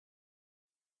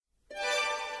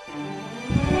Good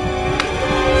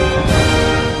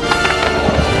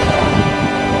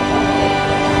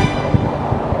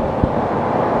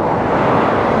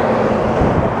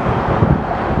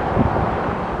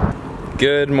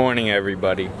morning,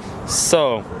 everybody.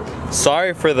 So,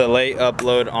 sorry for the late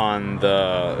upload on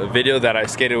the video that I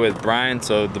skated with Brian,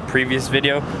 so the previous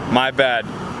video. My bad.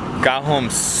 Got home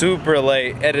super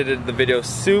late, edited the video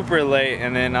super late,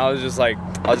 and then I was just like,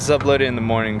 I'll just upload it in the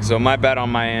morning. So my bad on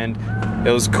my end. It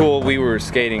was cool. We were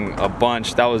skating a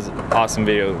bunch. That was an awesome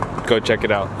video. Go check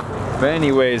it out. But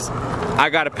anyways, I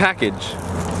got a package.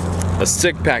 A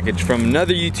sick package from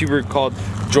another YouTuber called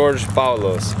George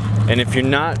Paulos. And if you're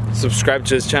not subscribed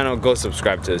to his channel, go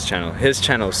subscribe to his channel. His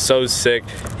channel is so sick.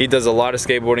 He does a lot of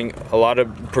skateboarding, a lot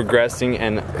of progressing,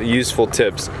 and useful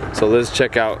tips. So let's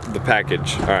check out the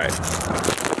package. All right.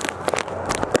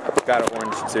 Got an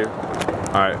orange too.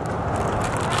 All right.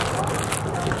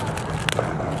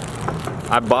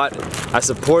 I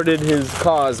supported his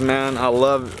cause, man. I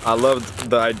loved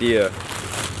the idea.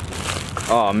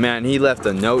 Oh man, he left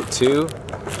a note too.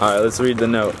 All right, let's read the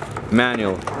note.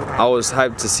 Manuel, I was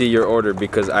hyped to see your order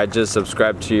because I just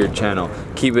subscribed to your channel.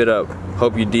 Keep it up.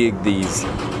 Hope you dig these.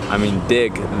 I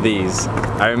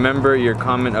remember your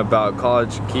comment about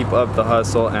college. Keep up the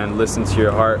hustle and listen to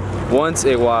your heart. Once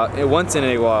in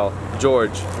a while,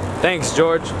 George. Thanks,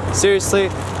 George. Seriously,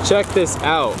 check this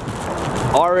out.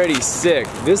 Already sick.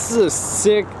 This is a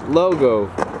sick logo.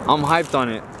 I'm hyped on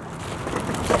it.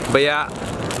 But yeah,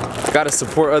 gotta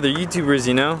support other YouTubers,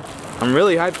 you know? I'm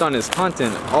really hyped on his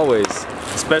content, always.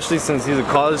 Especially since he's a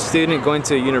college student going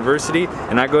to a university,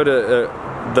 and I go to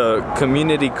the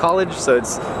community college, so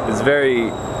it's very,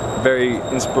 very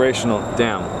inspirational.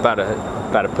 Damn, about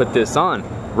to put this on.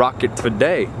 Rock it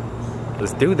today.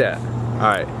 Let's do that.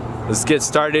 Alright, let's get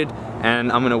started,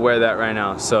 and I'm gonna wear that right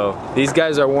now. So, these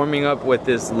guys are warming up with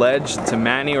this ledge to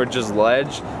Manny, or just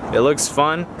ledge. It looks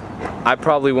fun. I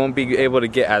probably won't be able to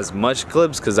get as much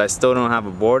clips because I still don't have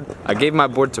a board. I gave my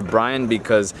board to Brian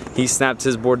because he snapped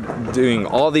his board doing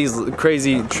all these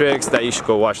crazy tricks that you should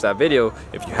go watch that video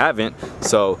if you haven't.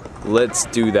 So let's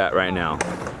do that right now.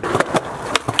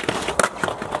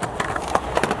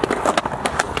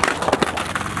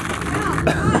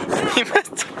 You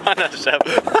messed on a chef.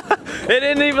 It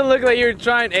didn't even look like you were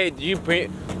trying. Hey, did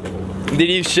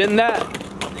you shin that?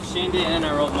 I shinned it and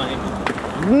I rolled my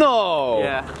ankle. No!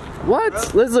 Yeah.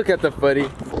 What? Let's look at the footy.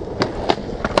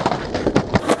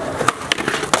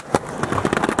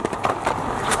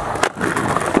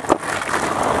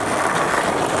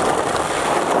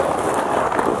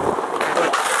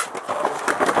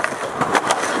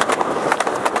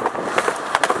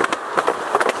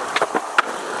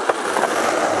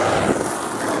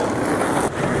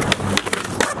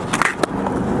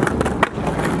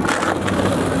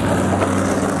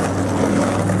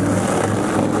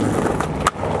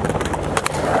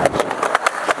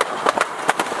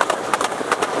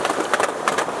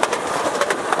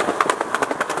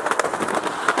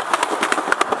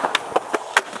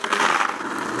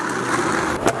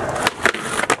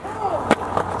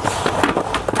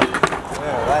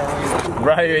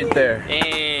 Right there.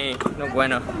 No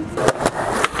bueno.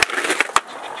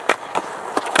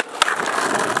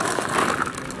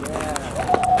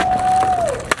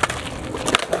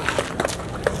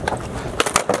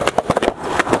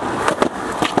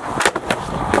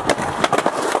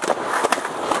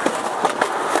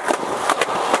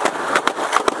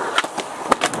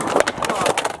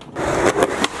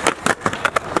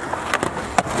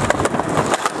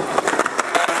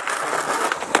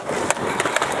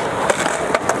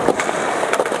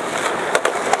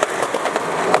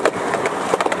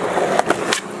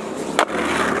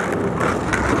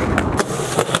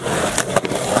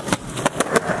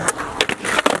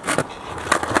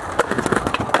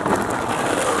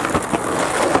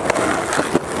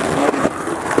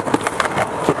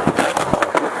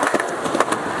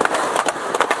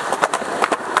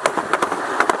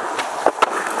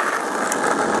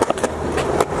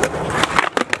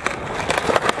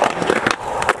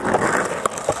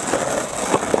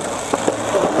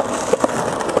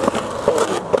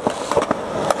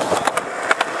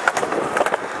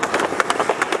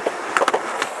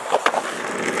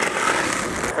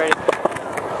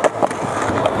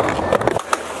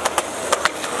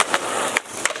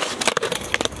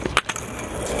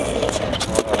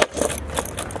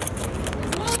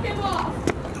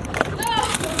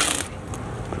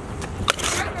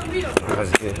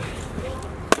 was good.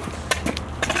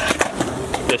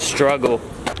 The struggle.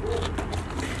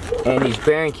 And his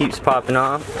bearing keeps popping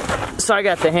off. So I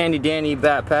got the handy dandy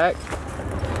backpack.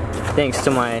 Thanks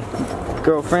to my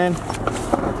girlfriend.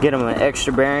 Get him an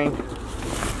extra bearing.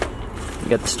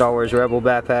 Got the Star Wars Rebel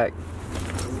backpack.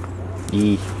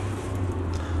 Yee.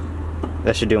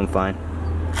 That should do him fine.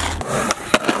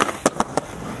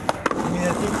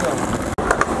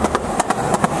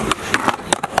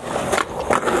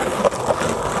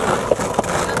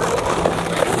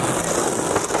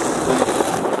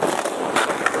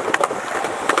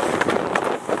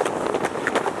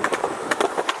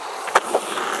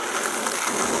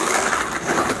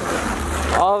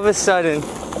 All of a sudden,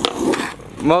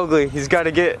 Mowgli, he's got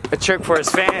to get a trick for his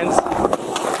fans.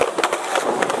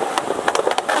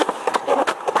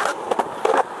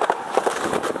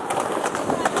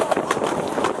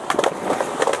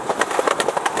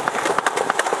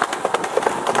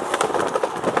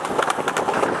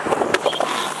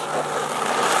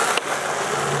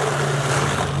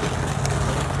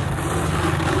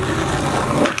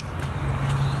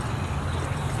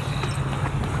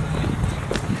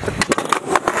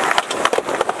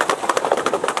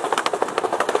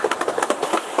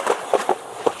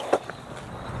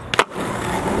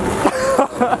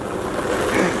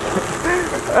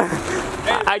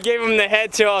 I gave him the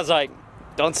head too. I was like,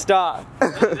 don't stop.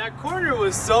 That corner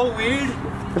was so weird.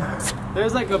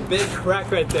 There's like a big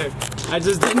crack right there. I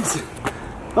just didn't.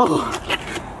 Oh,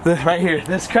 right here.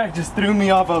 This crack just threw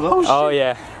me off. I was like, oh shit. Oh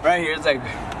yeah. Right here, it's like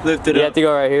lifted You up. have to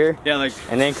go right here. Yeah, like.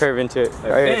 And then curve into it.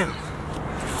 Right here. Bam.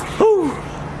 Whew.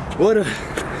 What a.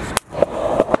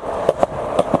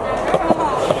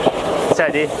 What's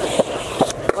up, dude?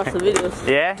 Watch the videos.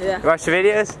 Yeah? Yeah. You watch the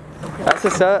videos? That's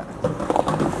what's up.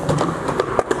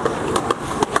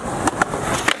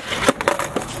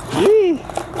 Yee.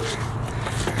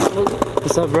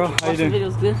 What's up, bro? How Watch you the doing?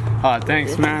 videos good. Oh,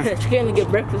 thanks, man. Getting to get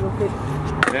breakfast real quick.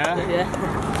 Yeah?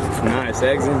 Yeah. Nice.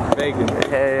 Eggs and bacon.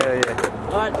 Hell yeah.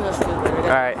 Alright, that's good.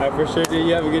 Alright. All right, for sure, dude.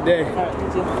 You have a good day. Alright, you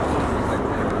too.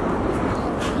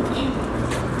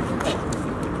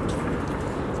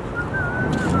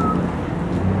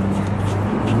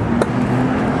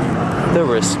 The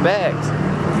respect.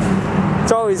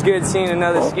 It's always good seeing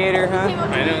another skater, huh?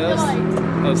 I know,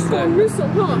 that was Russo,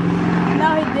 huh?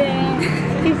 No, he didn't.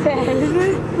 He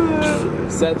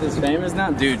said. Seth is famous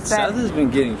now? Dude, Seth has been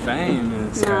getting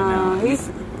famous right now.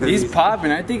 He's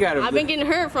popping. I think I've been getting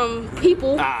hurt from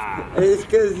people. It's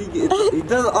because he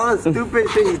does all the stupid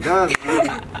shit he does,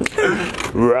 man.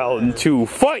 Round 2,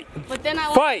 fight! But then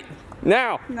I Fight!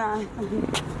 Now! Nah.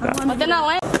 But then I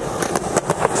land.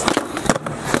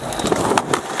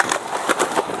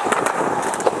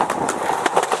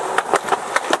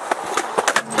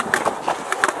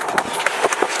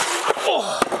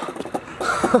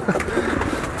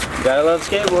 Gotta love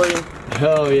skateboarding.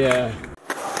 Hell yeah.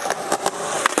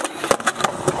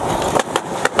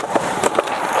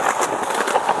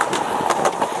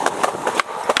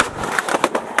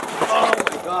 Oh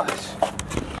my gosh.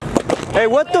 Hey,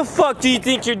 what the fuck do you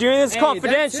think you're doing? This is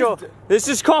confidential. This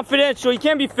is confidential. You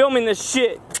can't be filming this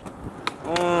shit.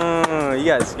 You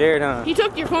got scared, huh? He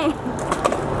took your phone.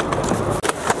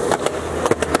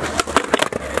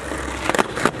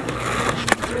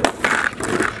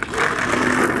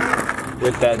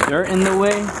 With that dirt in the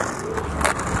way.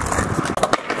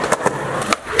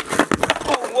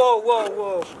 Whoa, whoa,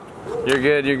 whoa. You're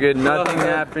good, you're good. Nothing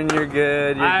happened, you're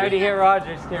good. You're I already hit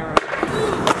Roger's camera.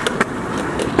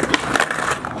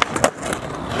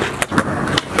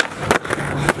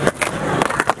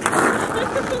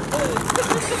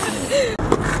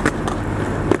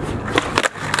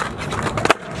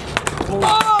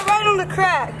 Oh, right on the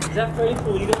crack. Is that Freddy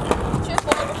Polito?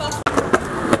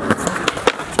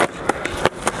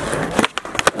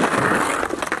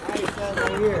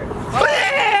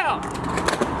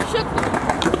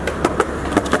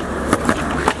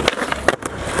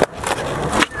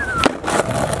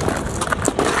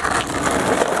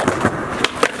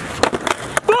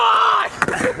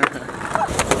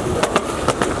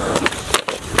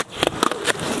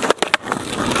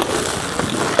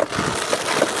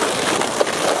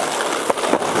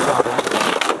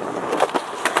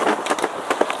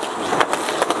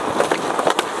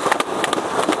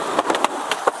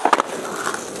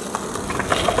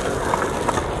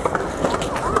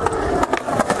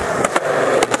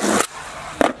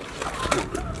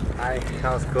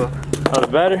 That was cool. That was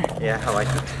better? Yeah, I like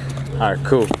it. Alright,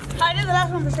 cool. I did the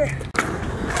last one for sure.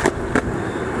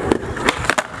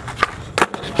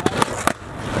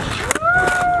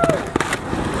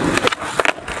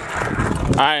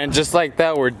 Alright, and just like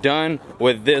that, we're done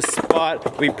with this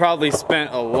spot. We probably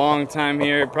spent a long time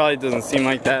here. It probably doesn't seem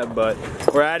like that, but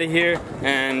we're out of here.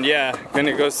 And yeah,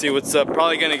 gonna go see what's up.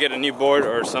 Probably gonna get a new board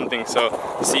or something,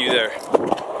 so see you there.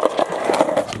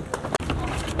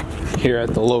 Here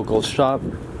at the local shop.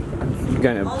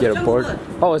 Gonna get a board.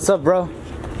 Oh, what's up, bro?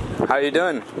 How you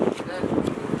doing?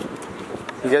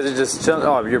 You guys are just chilling.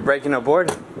 Oh, you're breaking a board?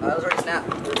 That was already snapped.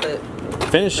 That's it.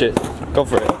 Finish it. Go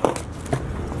for it.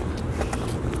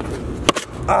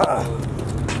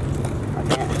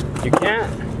 You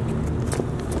can't?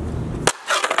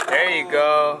 There you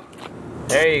go.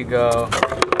 There you go.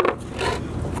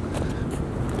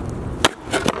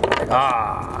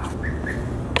 Ah.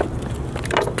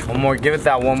 One more. Give it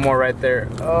that one more right there.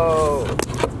 Oh.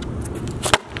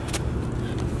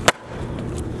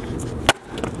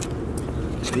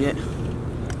 Yeah.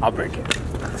 I'll break it.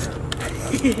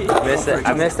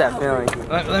 I miss that feeling.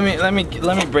 Let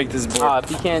me break this board. Oh,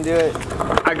 if you can't do it.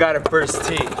 I got a first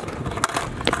tee.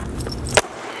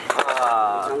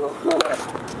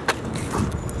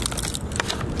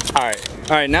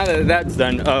 All right. Now that that's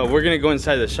done, we're gonna go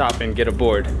inside the shop and get a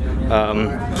board.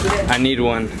 I need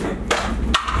one.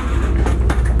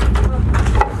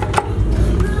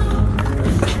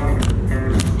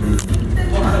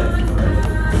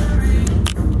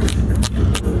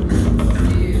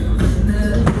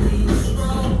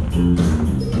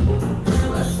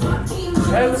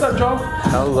 Hey, what's up, Joel?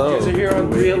 Hello. You guys are here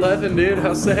on 311, dude.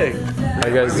 How's sick? How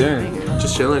you guys doing?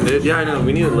 Just chilling, dude. Yeah, I know.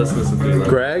 We need to listen to some 311.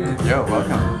 Greg? Yo,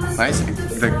 welcome. Nice.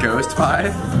 The ghost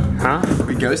vibe. Huh?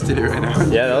 We ghosted it right now.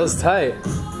 Yeah, that was tight.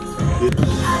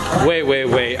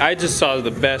 Wait. I just saw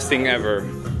the best thing ever.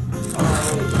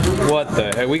 What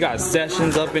the heck? We got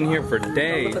sessions up in here for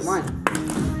days. Right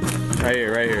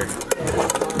here.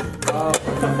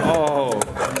 Oh.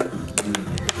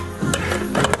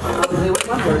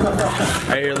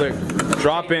 Right here, look.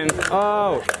 Drop in.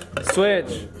 Oh.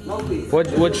 Switch.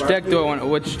 Which deck do I want?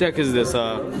 Which deck is this?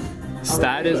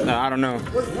 Status? I don't know.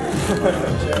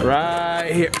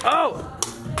 Right here. Oh!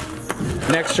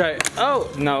 Next try. Oh,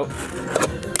 no.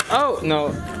 Oh,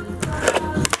 no.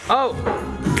 Oh!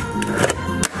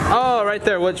 Oh, right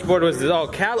there. Which board was this? Oh,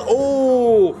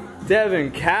 Oh!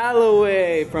 Devin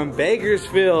Calloway from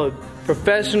Bakersfield.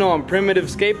 Professional on primitive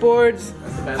skateboards.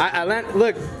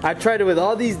 Look, I tried it with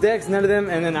all these decks, none of them,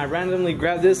 and then I randomly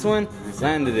grabbed this one,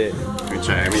 landed it. Good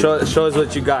try. Show us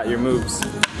what you got, your moves.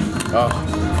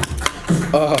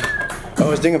 I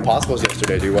was doing impossibles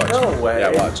yesterday, dude. Watch. No way.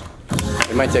 Yeah, watch.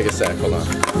 It might take a sec. Hold on.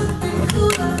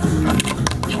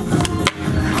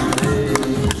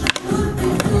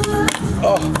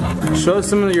 Show us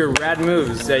some of your rad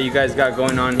moves that you guys got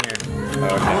going on here.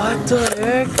 Okay. What the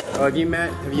heck? Oh, have you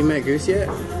met Goose yet?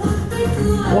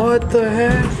 What the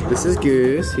heck? This is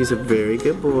Goose. He's a very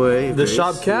good boy. The very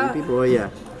shop cat? sleepy boy, yeah.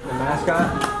 The mascot?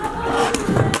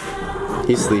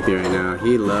 He's sleepy right now.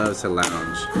 He loves to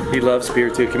lounge. He loves beer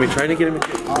too. Can we try to get him?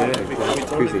 Can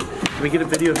Goosey. we get a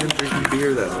video of him drinking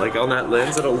beer though? Like on that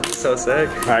lens, it'll look so sick.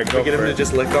 Alright, Can we get him to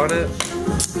just lick on it?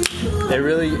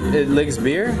 It licks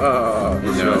beer? No,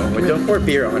 but don't pour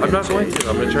beer on him. I'm not going to.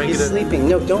 I'm gonna try and He's get it. sleeping.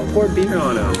 No, don't pour beer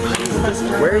on him.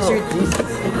 Where's your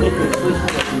decency?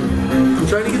 I'm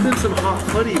trying to get them some hot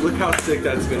putty. Look how sick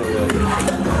that's gonna look.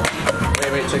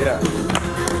 Wait, check it out.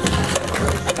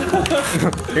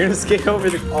 You're gonna skate over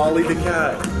the Ollie the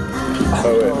cat.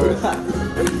 Oh,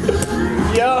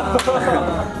 wait.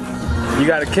 Yo! You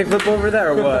got a kickflip over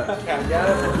there or what?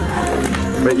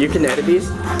 But you can edit these?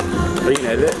 Oh, you can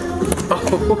edit it?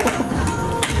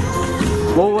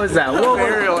 What was that? What was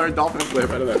Aerial or a dolphin flip,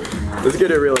 I don't know. Let's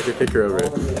get it real like a kicker over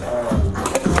it.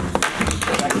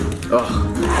 Oh.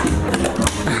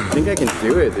 I think I can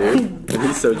do it, dude.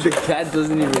 He's so The cat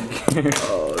doesn't even care.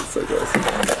 Oh, it's so gross.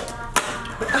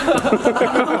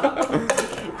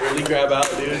 Really grab out,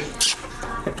 dude.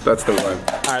 That's the one.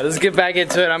 Alright, let's get back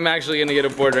into it. I'm actually gonna get a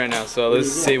board right now, so let's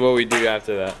see what we do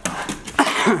after that.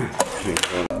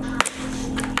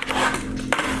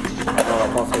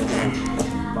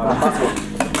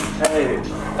 Hey,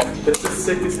 this is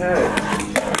sick as heck.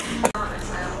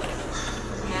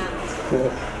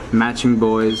 Matching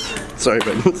boys. Sorry,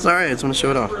 but sorry, I just want to show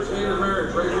it off.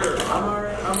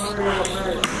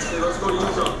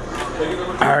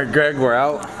 Alright, Greg, we're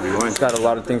out. We're going. Got a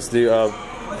lot of things to do.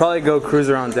 Probably go cruise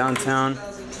around downtown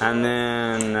and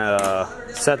then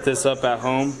set this up at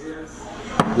home.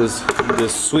 This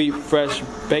sweet, fresh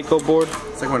Baco board.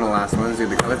 It's like one of the last ones, dude.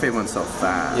 The color fade ones sell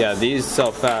fast. Yeah, these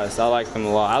sell fast. I like them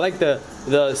a lot. I like the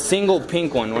single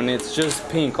pink one when it's just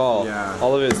pink all. Yeah.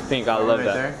 All of it's pink. I love Right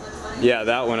that. there? Yeah,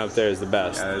 that one up there is the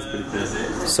best. Yeah, that's pretty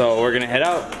cool. So we're gonna head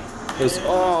out.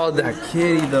 Oh, that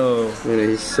kitty though. Man,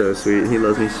 he's so sweet. He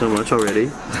loves me so much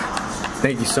already.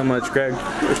 Thank you so much, Greg.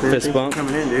 Fist Thanks for bump.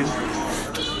 coming in, dude.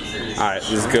 Alright,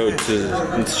 let's go to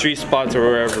the street spots or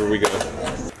wherever we go.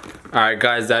 Alright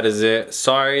guys, that is it.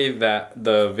 Sorry that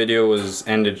the video was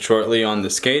ended shortly on the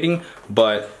skating,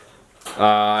 but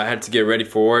I had to get ready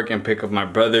for work and pick up my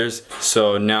brothers.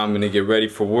 So now I'm gonna get ready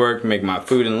for work, make my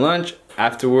food and lunch.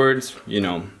 Afterwards, you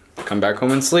know, come back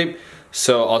home and sleep.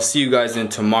 So I'll see you guys in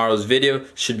tomorrow's video.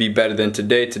 Should be better than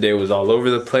today. Today was all over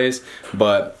the place,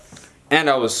 and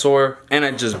I was sore, and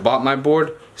I just bought my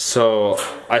board. So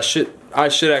I should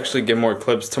actually get more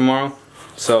clips tomorrow.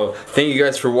 So thank you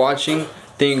guys for watching.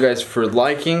 Thank you guys for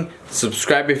liking.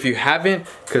 Subscribe if you haven't,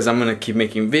 because I'm gonna keep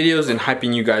making videos and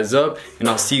hyping you guys up. And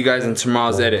I'll see you guys in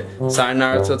tomorrow's edit.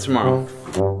 Sayonara till tomorrow.